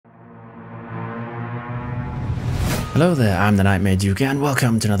Hello there, I'm TheNightmareDuke and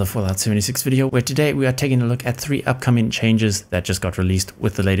welcome to another Fallout 76 video where today we are taking a look at 3 upcoming changes that just got released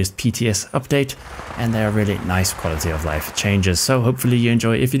with the latest PTS update, and they are really nice quality of life changes, so hopefully you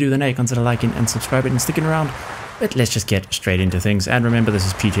enjoy. If you do, then hey, consider liking and subscribing and sticking around. But let's just get straight into things, and remember this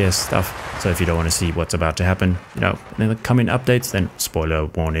is PTS stuff, so if you don't want to see what's about to happen, in the coming updates, then spoiler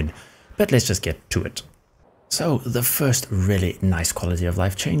warning. But let's just get to it. So the first really nice quality of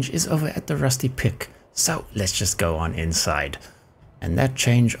life change is over at the Rusty Pick. So let's just go on inside. And that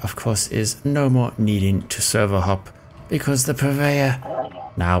change, of course, is no more needing to server hop, because the purveyor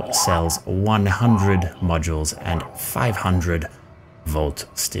now sells 100 modules and 500 volt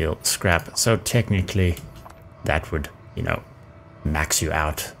steel scrap. So technically that would, max you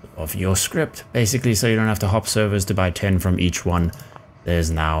out of your script, basically, so you don't have to hop servers to buy 10 from each one.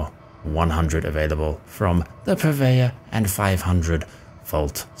 There's now 100 available from the purveyor and 500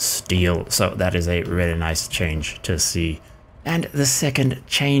 volt steel, so that is a really nice change to see. And the second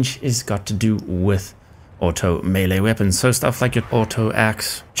change is got to do with auto melee weapons, so stuff like your auto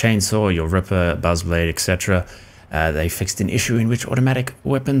axe, chainsaw, your ripper, buzzblade, etc. They fixed an issue in which automatic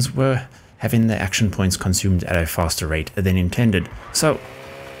weapons were having their action points consumed at a faster rate than intended, so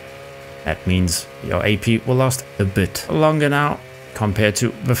that means your AP will last a bit longer now compared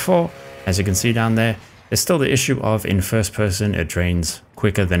to before. As you can see down there, there's still the issue of in first person it drains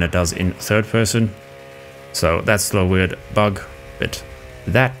quicker than it does in third person. So that's still a weird bug, but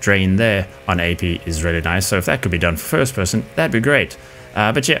that drain there on AP is really nice. So if that could be done for first person, that'd be great.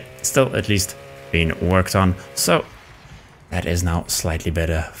 But yeah, still at least being worked on. So that is now slightly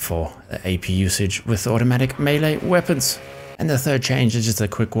better for the AP usage with automatic melee weapons. And the third change is just a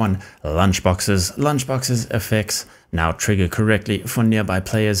quick one. Lunchboxes. Lunchboxes effects now trigger correctly for nearby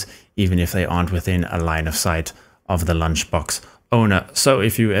players, even if they aren't within a line of sight of the lunchbox owner. So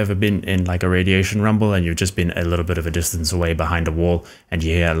if you've ever been in like a radiation rumble and you've just been a little bit of a distance away behind a wall and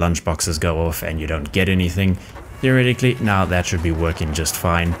you hear lunchboxes go off and you don't get anything, theoretically now that should be working just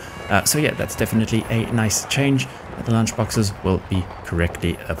fine. So yeah, that's definitely a nice change. The lunchboxes will be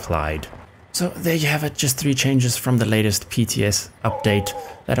correctly applied. So there you have it, just 3 changes from the latest PTS update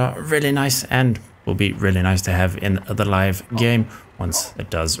that are really nice and will be really nice to have in the live game once it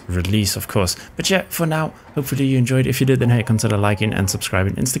does release, of course. But yeah, for now, hopefully you enjoyed. If you did, then hey, consider liking and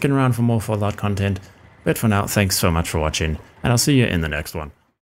subscribing and sticking around for more Fallout content. But for now, thanks so much for watching, and I'll see you in the next one.